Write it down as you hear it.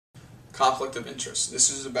conflict of interest. This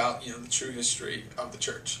is about the true history of the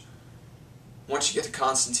church. Once you get to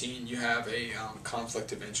Constantine, you have a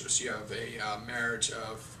conflict of interest. You have a marriage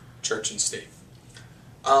of church and state.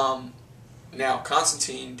 Now,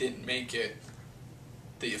 Constantine didn't make it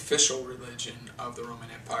the official religion of the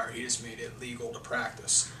Roman Empire. He just made it legal to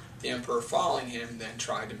practice. The emperor following him then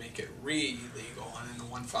tried to make it re-legal, and then the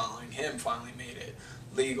one following him finally made it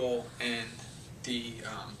legal in the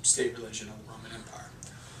state religion of the Roman Empire.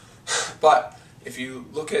 But if you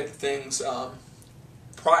look at things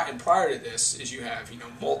prior to this, is you have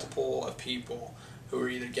multiple of people who are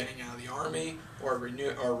either getting out of the army or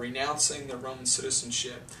renouncing their Roman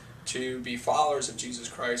citizenship to be followers of Jesus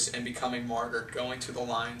Christ and becoming martyred, going to the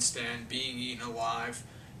lion's den, being eaten alive,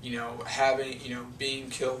 being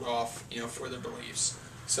killed off, for their beliefs.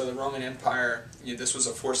 So the Roman Empire, this was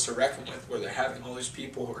a force to reckon with, where they're having all these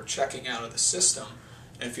people who are checking out of the system,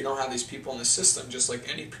 and if you don't have these people in the system, just like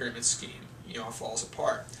any pyramid scheme, it falls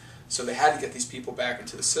apart. So they had to get these people back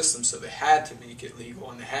into the system, so they had to make it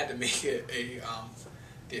legal, and they had to make it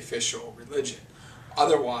the official religion.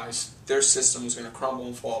 Otherwise, their system was going to crumble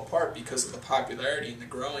and fall apart because of the popularity and the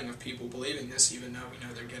growing of people believing this, even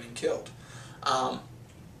though they're getting killed.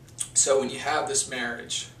 So when you have this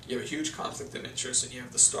marriage, you have a huge conflict of interest, and you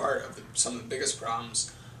have the start of some of the biggest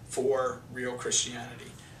problems for real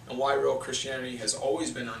Christianity. And why real Christianity has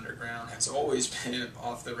always been underground, has always been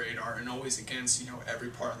off the radar, and always against every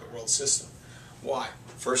part of the world system. Why?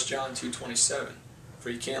 1 John 2:27. For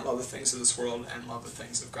you can't love the things of this world and love the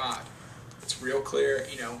things of God. It's real clear,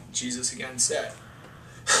 Jesus again said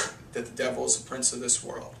that the devil is the prince of this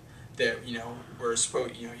world. That, we're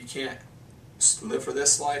supposed, you can't live for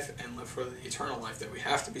this life and live for the eternal life. That we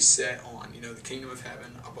have to be set on, the kingdom of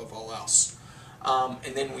heaven above all else.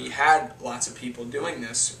 And then we had lots of people doing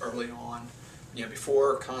this early on,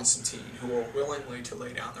 before Constantine, who were willingly to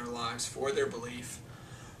lay down their lives for their belief.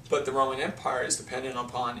 But the Roman Empire is dependent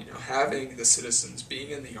upon, having the citizens being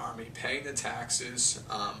in the army, paying the taxes,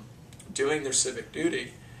 doing their civic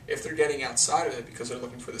duty. If they're getting outside of it because they're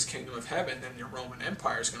looking for this kingdom of heaven, then your Roman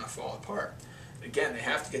Empire is going to fall apart. Again, they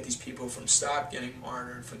have to get these people from stop getting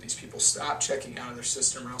martyred, from these people stop checking out of their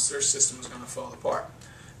system, or else their system is going to fall apart.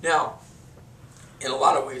 Now, in a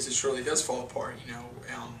lot of ways, it surely does fall apart,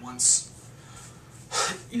 once,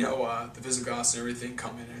 the Visigoths and everything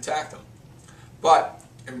come in and attack them. But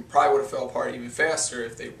it probably would have fell apart even faster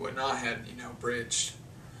if they would not have, bridged,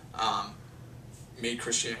 made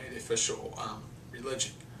Christianity the official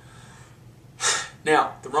religion.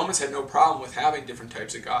 Now, the Romans had no problem with having different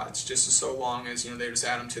types of gods, just as so long as they just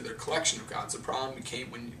add them to their collection of gods. The problem became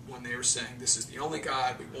when they were saying, this is the only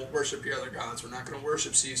God, we won't worship your other gods, we're not going to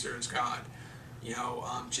worship Caesar as God,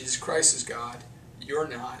 Jesus Christ is God, you're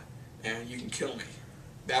not, and you can kill me.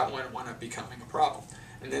 That one wound up becoming a problem.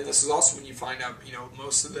 And then this is also when you find out,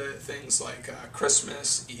 most of the things like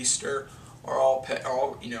Christmas, Easter, are all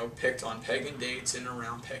picked on pagan dates and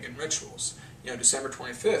around pagan rituals. December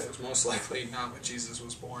 25th was most likely not when Jesus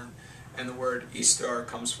was born, and the word Easter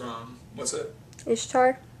comes from, what's it?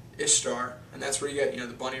 Ishtar. Ishtar, and that's where you get,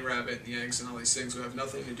 the bunny rabbit and the eggs and all these things that have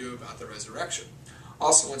nothing to do about the resurrection.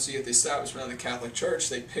 Also, once you get the establishment of the Catholic Church,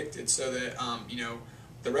 they picked it so that,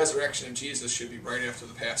 the resurrection of Jesus should be right after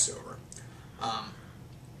the Passover.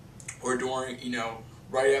 Or during,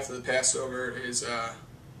 right after the Passover is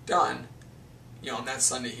done, on that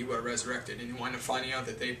Sunday he would have resurrected. And you wind up finding out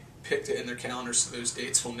that they picked it in their calendar so those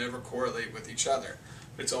dates will never correlate with each other.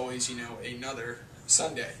 But it's always, another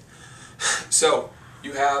Sunday. So,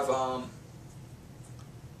 you have,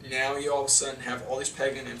 now you all of a sudden have all these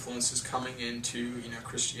pagan influences coming into,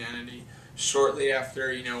 Christianity. Shortly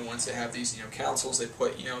after, once they have these, councils, they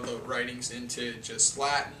put, the writings into just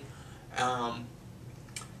Latin.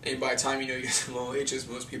 And by the time, you get to the Middle Ages,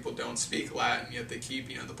 most people don't speak Latin, yet they keep,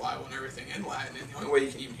 the Bible and everything in Latin. And the only way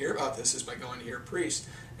you can even hear about this is by going to hear a priest,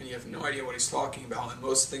 and you have no idea what he's talking about. And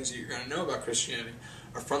most things that you're going to know about Christianity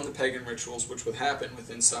are from the pagan rituals, which would happen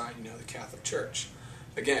within inside, the Catholic Church.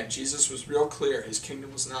 Again, Jesus was real clear. His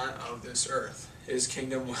kingdom was not of this earth. His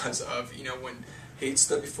kingdom was of, when he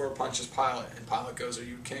stood before Pontius Pilate, and Pilate goes, "Are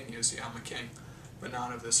you a king?" He goes, "Yeah, I'm a king, but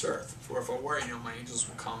not of this earth. For if I were, my angels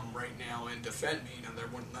will come right now and defend me,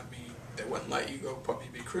 they wouldn't let you go put me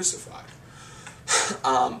to be crucified."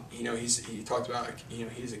 He talked about,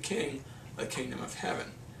 he's a king, the kingdom of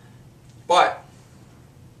heaven. But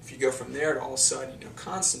if you go from there to all of a sudden,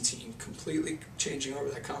 Constantine completely changing over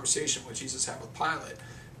that conversation what Jesus had with Pilate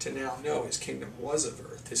to now know his kingdom was of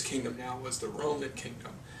earth. His kingdom now was the Roman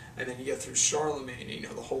kingdom. And then you get through Charlemagne,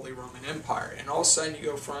 the Holy Roman Empire. And all of a sudden you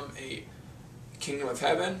go from a kingdom of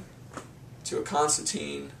heaven to a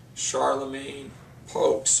Constantine, Charlemagne,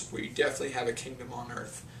 hoax, we definitely have a kingdom on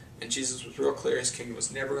earth. And Jesus was real clear his kingdom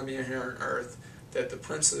was never going to be here on earth, that the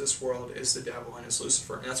prince of this world is the devil and is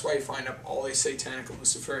Lucifer. And that's why you find up all these satanic and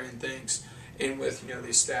Luciferian things in with, the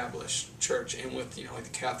established church, in with, like the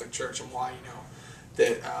Catholic Church, and why,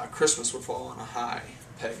 that Christmas would fall on a high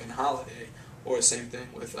pagan holiday, or the same thing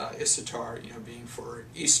with Ishtar, being for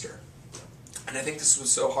Easter. And I think this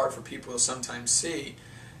was so hard for people to sometimes see,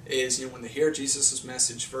 is, when they hear Jesus'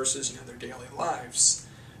 message versus, their daily lives.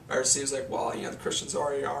 Or it seems like, well, the Christians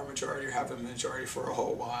already are a majority, or have been a majority for a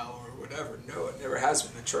whole while, or whatever. No, it never has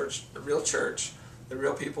been. The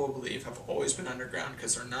real people who believe have always been underground,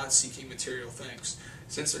 because they're not seeking material things.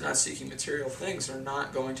 Since they're not seeking material things, they're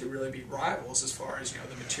not going to really be rivals as far as,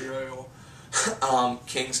 the material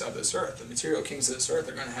kings of this earth. The material kings of this earth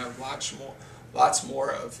are going to have lots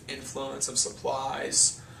more of influence, of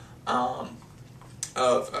supplies,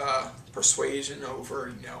 of persuasion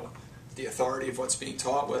over, the authority of what's being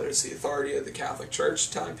taught, whether it's the authority of the Catholic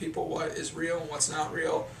Church telling people what is real and what's not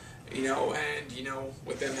real, and,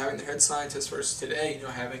 with them having their head scientists versus today,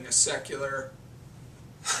 having a secular,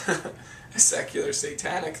 a secular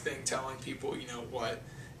satanic thing telling people, what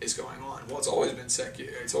is going on. Well, it's always been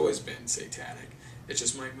secular, it's always been satanic. It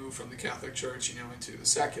just might move from the Catholic Church, into the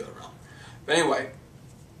secular realm. But anyway,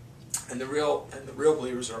 and the real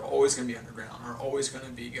believers are always going to be underground, are always going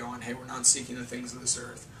to be going, hey, we're not seeking the things of this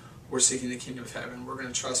earth. We're seeking the kingdom of heaven. We're going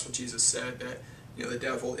to trust what Jesus said, that the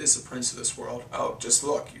devil is the prince of this world. Oh, just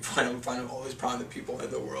look, you find all these prominent people in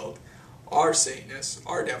the world are Satanists,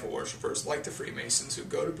 are devil worshippers, like the Freemasons who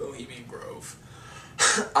go to Bohemian Grove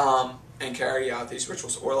and carry out these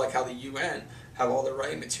rituals, or like how the UN have all the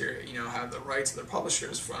writing material, have the rights of their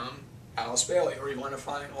publishers from Alice Bailey, or you want to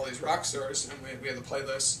find all these rock stars, and we have the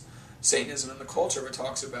playlist Satanism in the Culture, where it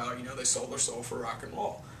talks about, they sold their soul for rock and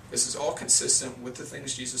roll. This is all consistent with the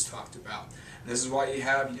things Jesus talked about. And this is why you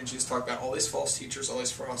have, Jesus talked about all these false teachers, all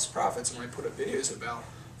these false prophets, and when I put up videos about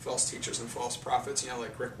false teachers and false prophets,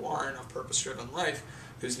 like Rick Warren of Purpose Driven Life,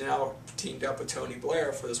 who's now teamed up with Tony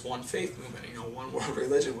Blair for this one faith movement, one world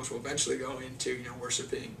religion, which will eventually go into,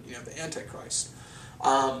 worshiping, the Antichrist.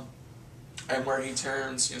 And where he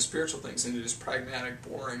turns, spiritual things into just pragmatic,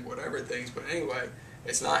 boring, whatever things. But anyway,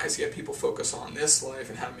 it's to get people focused on this life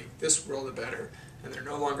and how to make this world a better. And they're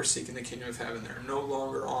no longer seeking the kingdom of heaven. They're no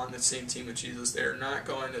longer on the same team with Jesus. They're not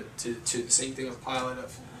going to the same thing with Pilate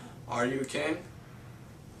of, are you a king?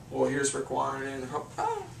 Well, here's Rick Warren, and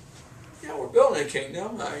we're building a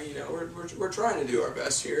kingdom. We're trying to do our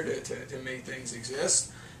best here to make things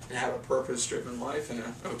exist and have a purpose-driven life and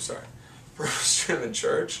purpose-driven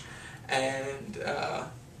church. And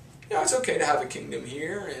it's okay to have a kingdom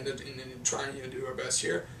here and trying to do our best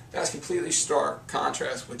here. That's completely stark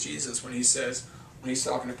contrast with Jesus when he says, when he's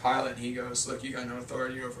talking to Pilate, and he goes, look, you got no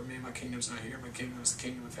authority over me. My kingdom's not here. My kingdom is the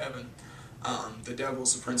kingdom of heaven. The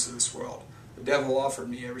devil's the prince of this world. The devil offered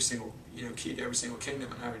me every single, key to every single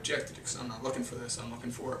kingdom, and I rejected it because I'm not looking for this. I'm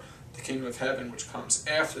looking for the kingdom of heaven, which comes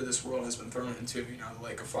after this world has been thrown into, the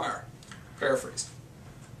lake of fire. Paraphrase.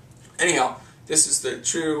 Anyhow, this is the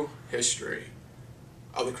true history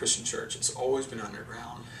of the Christian church. It's always been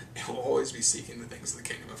underground. It will always be seeking the things of the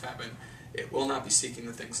kingdom of heaven. It will not be seeking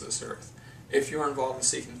the things of this earth. If you're involved in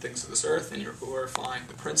seeking the things of this earth, then you're glorifying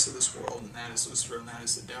the prince of this world, and that is Lucifer, and that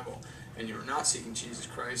is the devil. And you're not seeking Jesus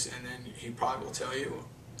Christ, and then he probably will tell you,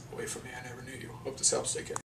 away from me, I never knew you. Hope this helps. Take care.